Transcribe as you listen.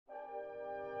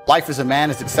Life as a man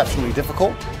is exceptionally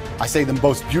difficult. I say the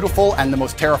most beautiful and the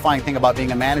most terrifying thing about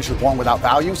being a man is you're born without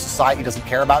value. Society doesn't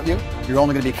care about you. You're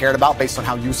only going to be cared about based on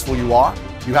how useful you are.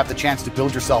 You have the chance to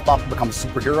build yourself up and become a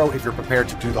superhero if you're prepared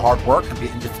to do the hard work and be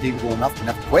indefatigable enough to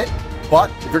never quit. But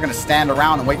if you're going to stand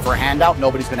around and wait for a handout,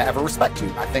 nobody's going to ever respect you.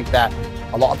 I think that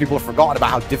a lot of people have forgotten about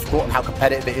how difficult and how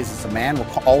competitive it is as a man.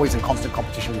 We're always in constant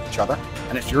competition with each other.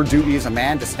 And it's your duty as a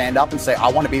man to stand up and say, I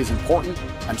want to be as important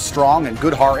and strong and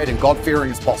good-hearted and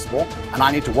God-fearing as possible. And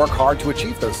I need to work hard to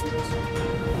achieve those things.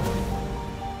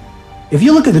 If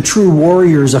you look at the true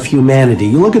warriors of humanity,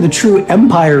 you look at the true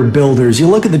empire builders, you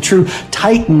look at the true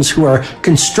titans who are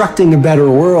constructing a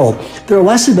better world, they're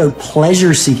less about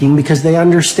pleasure seeking because they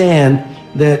understand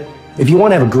that if you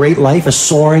want to have a great life, a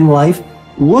soaring life,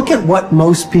 look at what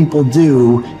most people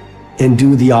do and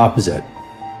do the opposite.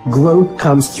 Growth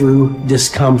comes through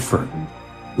discomfort.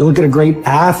 You look at a great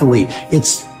athlete,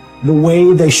 it's the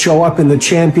way they show up in the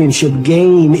championship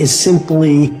game is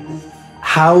simply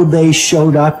how they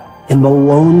showed up in the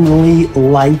lonely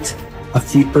light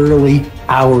of the early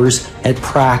hours at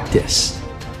practice.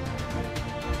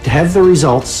 To have the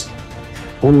results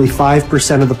only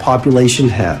 5% of the population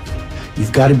have,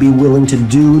 you've got to be willing to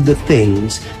do the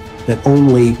things that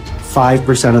only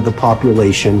 5% of the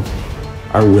population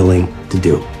are willing to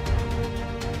do.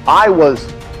 I was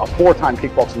a 4-time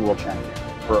kickboxing world champion.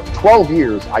 For 12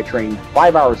 years, I trained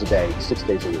 5 hours a day, 6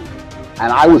 days a week.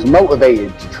 And I was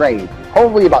motivated to train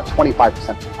probably about 25%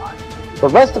 of the time. The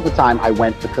rest of the time I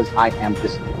went because I am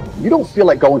disciplined. You don't feel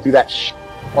like going through that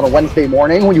on a Wednesday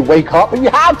morning when you wake up, and you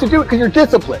have to do it because you're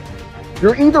disciplined.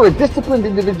 You're either a disciplined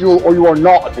individual or you are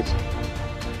not a disciplined.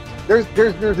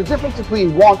 There's a difference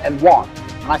between want and want.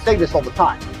 And I say this all the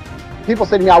time. People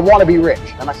say to me, I want to be rich.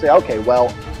 And I say, okay,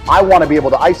 well, I want to be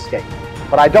able to ice skate.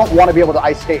 But I don't want to be able to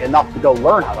ice skate enough to go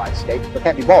learn how to ice skate. I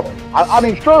can't be bothered. I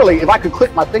mean, surely if I could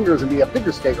click my fingers and be a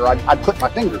figure skater, I'd click my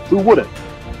fingers. Who wouldn't?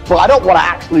 So I don't want to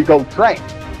actually go train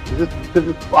because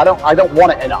I don't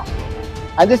want it enough.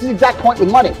 And this is the exact point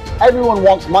with money. Everyone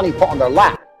wants money put on their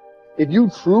lap. If you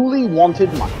truly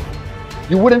wanted money,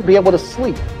 you wouldn't be able to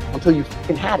sleep until you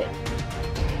fucking had it.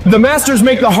 The masters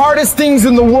make the hardest things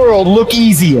in the world look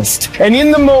easiest. And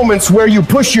in the moments where you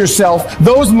push yourself,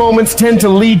 those moments tend to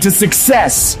lead to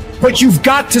success. But you've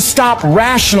got to stop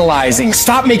rationalizing,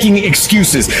 stop making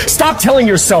excuses, stop telling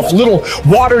yourself little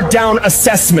watered down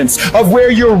assessments of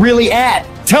where you're really at.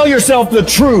 Tell yourself the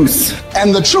truth.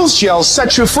 And the truth shall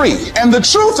set you free. And the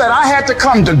truth that I had to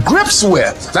come to grips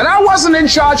with, that I wasn't in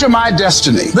charge of my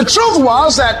destiny. The truth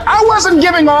was that I wasn't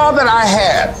giving all that I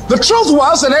had. The truth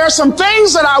was that there are some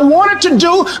things that I wanted to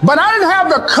do, but I didn't have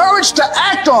the courage to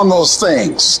act on those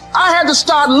things. I had to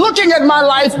start looking at my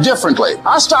life differently.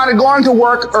 I started going to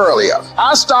work earlier.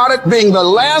 I started being the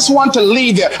last one to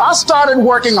leave there. I started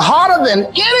working harder than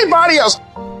anybody else.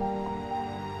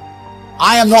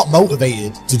 I am not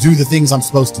motivated to do the things I'm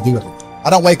supposed to do.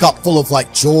 I don't wake up full of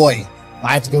like joy.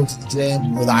 I have to go to the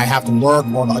gym, or I have to work,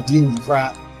 or I deal with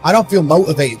crap. I don't feel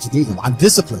motivated to do them. I'm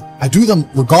disciplined. I do them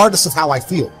regardless of how I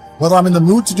feel. Whether I'm in the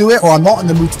mood to do it or I'm not in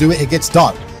the mood to do it, it gets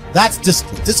done. That's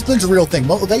discipline. Discipline's a real thing.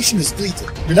 Motivation is fleeting.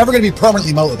 You're never going to be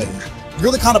permanently motivated. If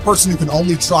you're the kind of person who can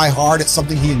only try hard at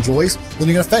something he enjoys, then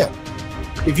you're going to fail.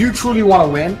 If you truly want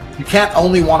to win, you can't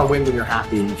only want to win when you're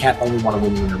happy, and you can't only want to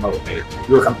win when you're motivated.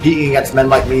 You're competing against men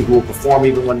like me who will perform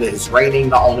even when it's raining,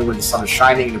 not only when the sun is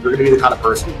shining. And if you're going to be the kind of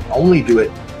person who can only do it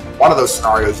in one of those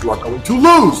scenarios, you are going to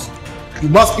lose. You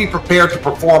must be prepared to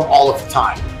perform all of the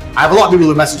time. I have a lot of people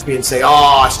who message me and say, oh,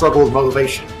 I struggle with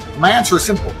motivation. My answer is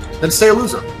simple. Then stay a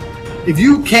loser. If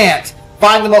you can't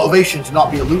find the motivation to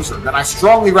not be a loser, then I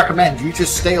strongly recommend you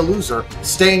just stay a loser,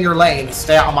 stay in your lane, and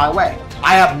stay out of my way.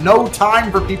 I have no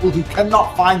time for people who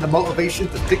cannot find the motivation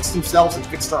to fix themselves and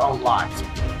fix their own lives.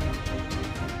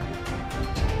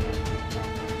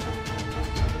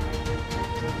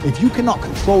 If you cannot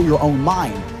control your own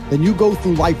mind, then you go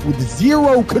through life with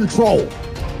zero control,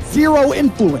 zero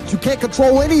influence. You can't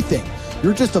control anything.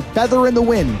 You're just a feather in the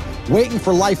wind, waiting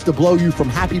for life to blow you from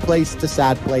happy place to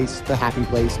sad place to happy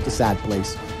place to sad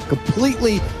place,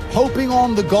 completely hoping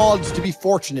on the gods to be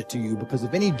fortunate to you, because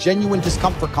if any genuine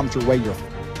discomfort comes your way,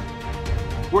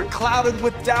 we're clouded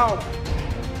with doubt,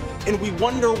 and we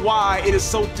wonder why it is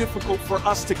so difficult for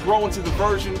us to grow into the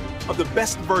version of the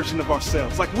best version of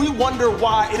ourselves. Like, we wonder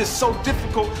why it is so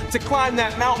difficult to climb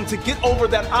that mountain, to get over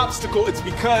that obstacle. It's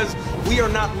because we are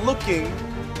not looking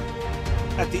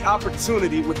at the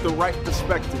opportunity with the right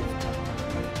perspective.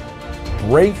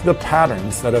 Break the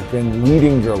patterns that have been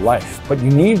leading your life, but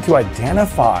you need to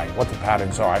identify what the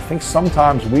patterns are. I think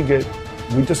sometimes we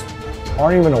just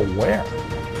aren't even aware.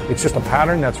 It's just a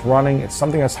pattern that's running. It's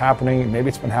something that's happening. Maybe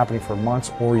it's been happening for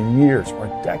months or years or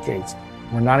decades.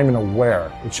 We're not even aware.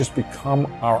 It's just become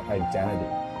our identity.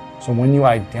 So when you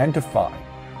identify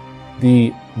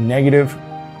the negative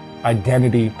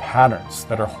identity patterns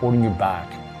that are holding you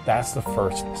back, that's the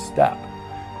first step.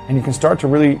 And you can start to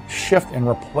really shift and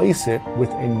replace it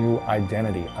with a new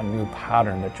identity, a new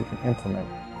pattern that you can implement.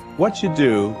 What you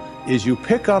do is you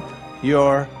pick up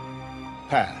your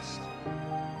past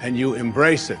and you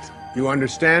embrace it. You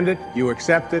understand it, you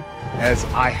accept it, as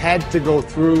I had to go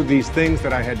through these things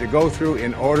that I had to go through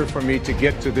in order for me to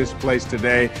get to this place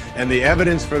today. And the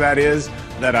evidence for that is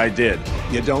that I did.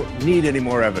 You don't need any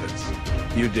more evidence.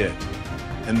 You did.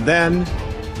 And then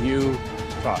you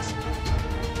toss it.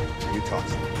 You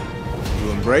toss it. You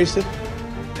embrace it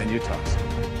and you toss it.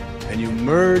 And you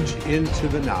merge into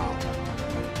the now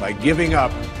by giving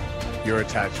up your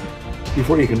attachment.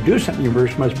 Before you can do something, you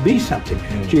first must be something.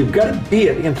 So you've got to be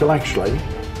it intellectually.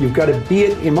 You've got to be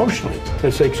it emotionally.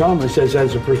 That's like Solomon says,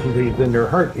 as a person believes in their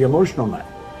heart, the emotional man.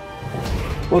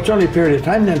 Well, it's only a period of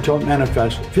time then until it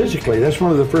manifests physically. That's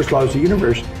one of the first laws of the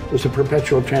universe, is the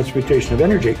perpetual transmutation of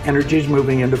energy. Energy is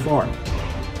moving into form,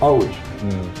 always.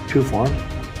 To form,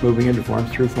 moving into form,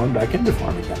 through form, back into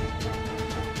form again.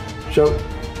 So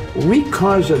we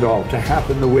cause it all to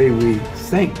happen the way we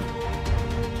think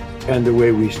and the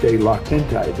way we stay locked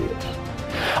into ideas.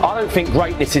 I don't think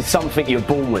greatness is something you're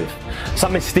born with,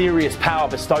 some mysterious power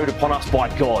bestowed upon us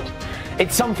by God.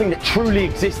 It's something that truly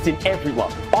exists in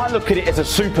everyone. I look at it as a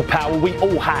superpower we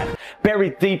all have,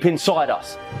 buried deep inside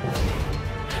us.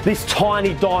 This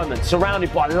tiny diamond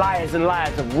surrounded by layers and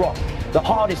layers of rock, the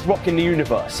hardest rock in the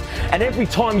universe. And every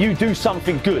time you do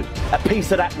something good, a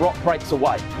piece of that rock breaks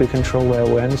away. We control where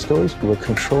awareness goes, we're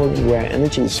controlling where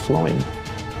energy is flowing.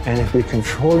 And if we're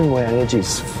controlling where energy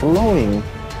is flowing,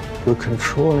 we're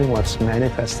controlling what's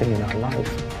manifesting in our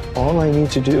life. All I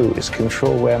need to do is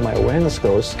control where my awareness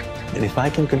goes. And if I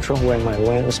can control where my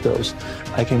awareness goes,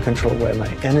 I can control where my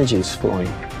energy is flowing.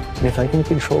 And if I can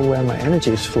control where my energy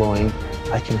is flowing,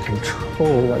 I can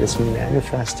control what is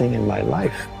manifesting in my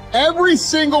life. Every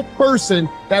single person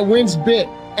that wins big,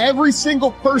 every single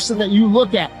person that you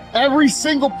look at, every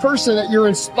single person that you're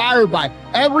inspired by,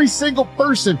 every single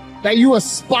person that you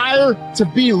aspire to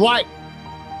be like,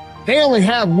 they only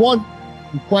have one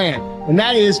plan, and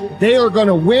that is they are going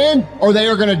to win or they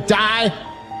are going to die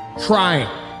trying.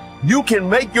 You can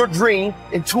make your dream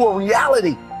into a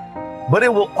reality, but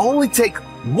it will only take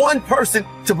one person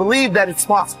to believe that it's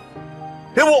possible.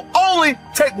 It will only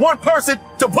take one person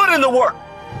to put in the work.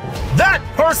 That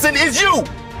person is you.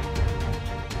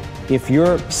 If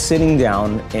you're sitting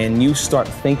down and you start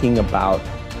thinking about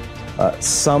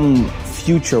some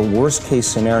future worst case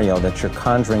scenario that you're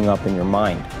conjuring up in your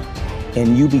mind,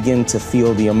 and you begin to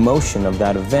feel the emotion of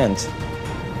that event,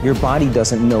 your body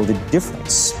doesn't know the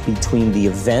difference between the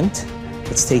event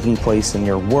that's taking place in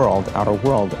your world, outer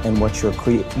world, and what you're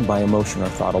creating by emotion or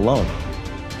thought alone.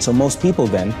 So most people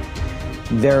then,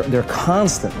 they're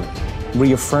constantly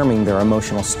reaffirming their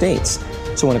emotional states.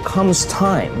 So when it comes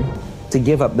time to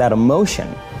give up that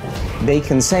emotion, they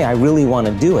can say, I really want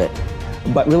to do it.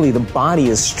 But really the body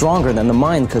is stronger than the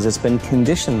mind because it's been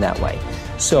conditioned that way.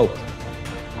 So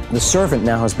the servant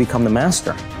now has become the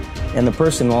master. And the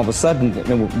person all of a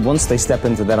sudden, once they step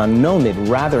into that unknown, they'd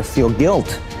rather feel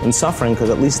guilt and suffering because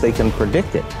at least they can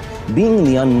predict it. Being in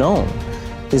the unknown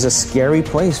is a scary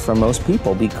place for most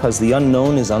people because the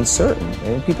unknown is uncertain.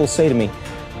 And people say to me,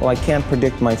 well, I can't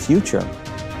predict my future.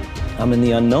 I'm in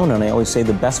the unknown, and I always say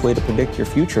the best way to predict your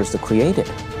future is to create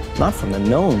it. Not from the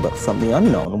known, but from the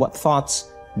unknown. What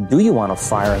thoughts do you want to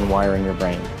fire and wire in your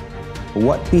brain?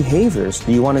 What behaviors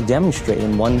do you want to demonstrate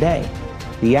in one day?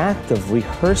 The act of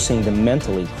rehearsing them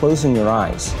mentally, closing your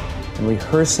eyes, and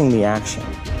rehearsing the action.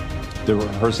 The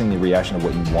rehearsing the reaction of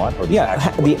what you want? Or the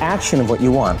action? The action of what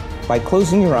you want. By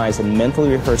closing your eyes and mentally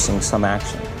rehearsing some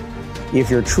action. If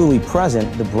you're truly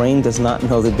present, the brain does not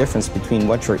know the difference between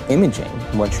what you're imaging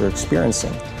and what you're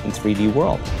experiencing in 3D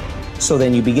world. So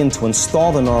then you begin to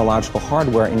install the neurological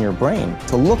hardware in your brain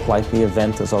to look like the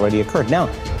event has already occurred. Now,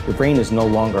 your brain is no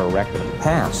longer a record of the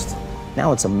past.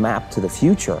 Now it's a map to the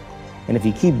future. And if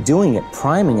you keep doing it,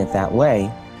 priming it that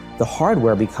way, the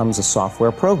hardware becomes a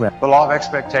software program. The law of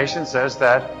expectation says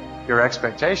that your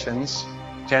expectations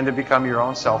tend to become your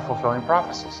own self-fulfilling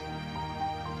prophecies.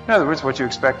 In other words, what you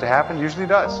expect to happen usually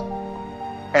does.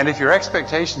 And if your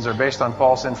expectations are based on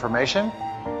false information,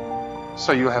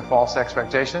 so you have false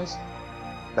expectations,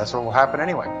 that's what will happen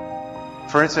anyway.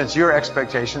 For instance, your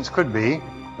expectations could be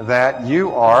that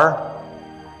you are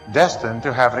destined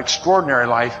to have an extraordinary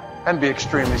life and be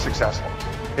extremely successful.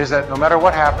 is that no matter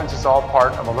what happens, it's all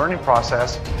part of a learning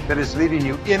process that is leading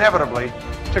you inevitably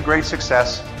to great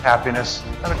success, happiness,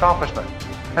 and accomplishment.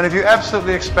 And if you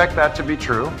absolutely expect that to be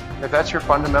true, if that's your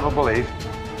fundamental belief,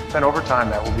 then over time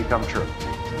that will become true.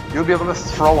 You'll be able to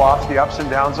throw off the ups and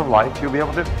downs of life. You'll be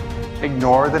able to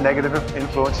ignore the negative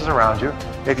influences around you.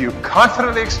 If you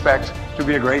confidently expect to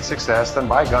be a great success, then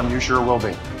by gum, you sure will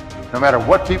be. No matter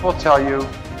what people tell you,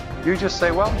 you just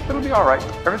say, well, it'll be all right.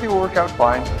 Everything will work out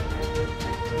fine.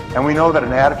 And we know that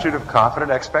an attitude of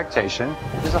confident expectation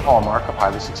is a hallmark of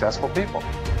highly successful people.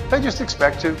 They just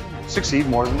expect to succeed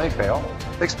more than they fail.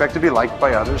 They expect to be liked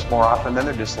by others more often than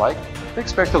they're disliked. They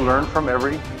expect to learn from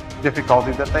every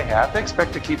difficulty that they have. They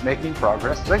expect to keep making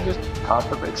progress. They just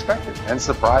confidently expect it. And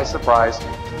surprise, surprise,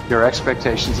 your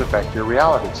expectations affect your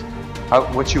realities.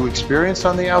 What you experience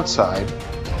on the outside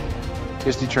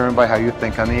is determined by how you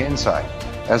think on the inside.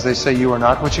 As they say, you are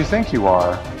not what you think you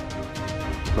are,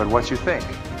 but what you think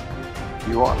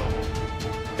you are.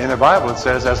 In the Bible it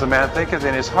says, as a man thinketh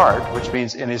in his heart, which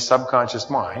means in his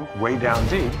subconscious mind, way down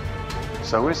deep,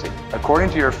 so is he. According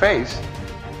to your faith,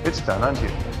 it's done unto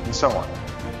you, and so on.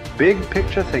 Big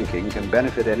picture thinking can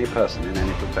benefit any person in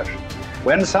any profession.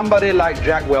 When somebody like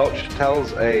Jack Welch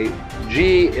tells a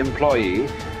G employee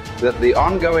that the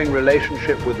ongoing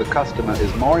relationship with the customer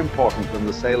is more important than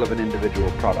the sale of an individual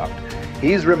product,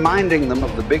 he's reminding them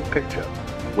of the big picture.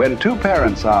 When two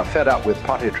parents are fed up with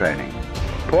potty training,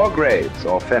 poor grades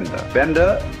or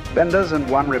benders, and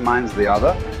one reminds the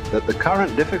other that the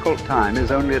current difficult time is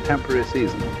only a temporary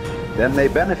season, then they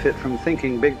benefit from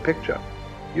thinking big picture.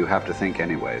 You have to think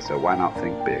anyway, so why not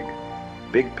think big?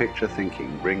 Big picture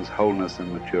thinking brings wholeness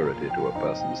and maturity to a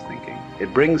person's thinking.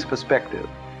 It brings perspective.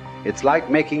 It's like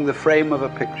making the frame of a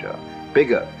picture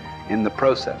bigger in the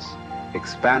process,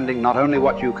 expanding not only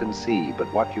what you can see,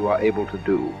 but what you are able to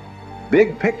do.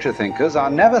 Big picture thinkers are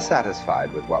never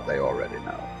satisfied with what they already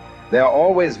know. They are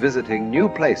always visiting new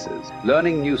places,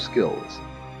 learning new skills.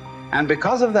 And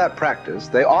because of that practice,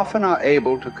 they often are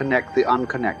able to connect the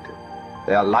unconnected.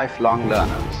 They are lifelong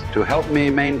learners. To help me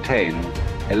maintain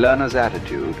a learner's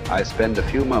attitude, I spend a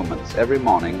few moments every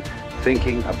morning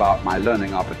thinking about my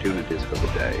learning opportunities for the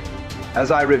day.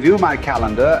 As I review my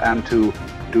calendar and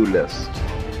to-do list,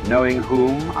 knowing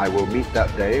whom I will meet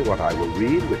that day, what I will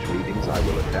read, which meetings I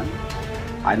will attend,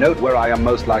 I note where I am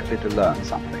most likely to learn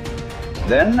something.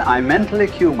 Then I mentally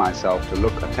cue myself to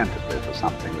look attentively for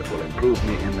something that will improve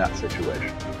me in that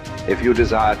situation. If you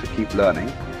desire to keep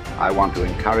learning, I want to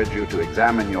encourage you to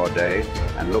examine your day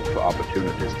and look for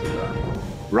opportunities to learn.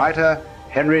 Writer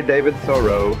Henry David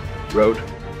Thoreau wrote,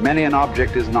 "Many an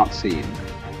object is not seen,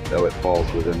 though it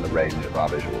falls within the range of our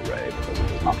visual ray, because it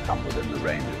does not come within the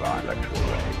range of our intellectual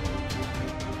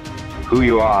ray." Who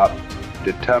you are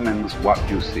determines what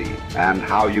you see and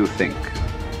how you think.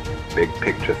 Big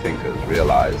picture thinkers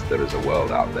realize there is a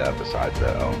world out there besides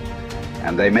their own,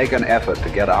 and they make an effort to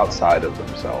get outside of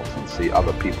themselves and see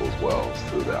other people's worlds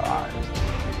through their eyes.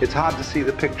 It's hard to see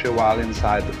the picture while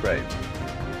inside the frame.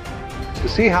 To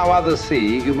see how others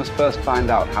see, you must first find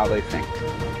out how they think.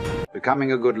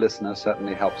 Becoming a good listener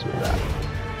certainly helps with that.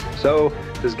 So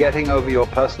does getting over your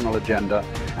personal agenda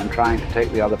and trying to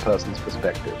take the other person's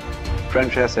perspective.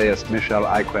 French essayist Michel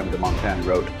Ayquem de Montaigne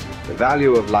wrote, "The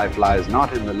value of life lies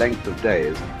not in the length of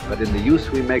days, but in the use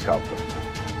we make of them."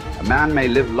 A man may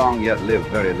live long yet live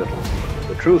very little.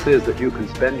 The truth is that you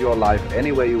can spend your life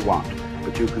any way you want,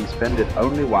 but you can spend it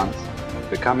only once.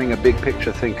 Becoming a big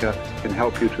picture thinker can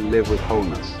help you to live with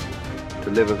wholeness, to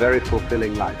live a very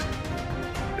fulfilling life.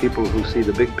 People who see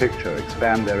the big picture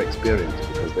expand their experience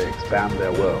because they expand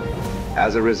their world.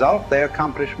 As a result, they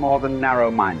accomplish more than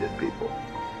narrow-minded people.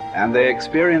 And they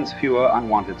experience fewer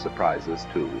unwanted surprises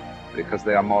too, because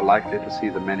they are more likely to see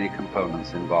the many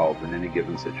components involved in any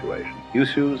given situation.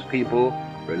 Issues, people,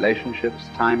 relationships,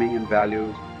 timing, and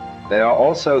values. They are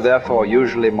also, therefore,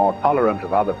 usually more tolerant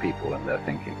of other people and their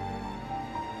thinking.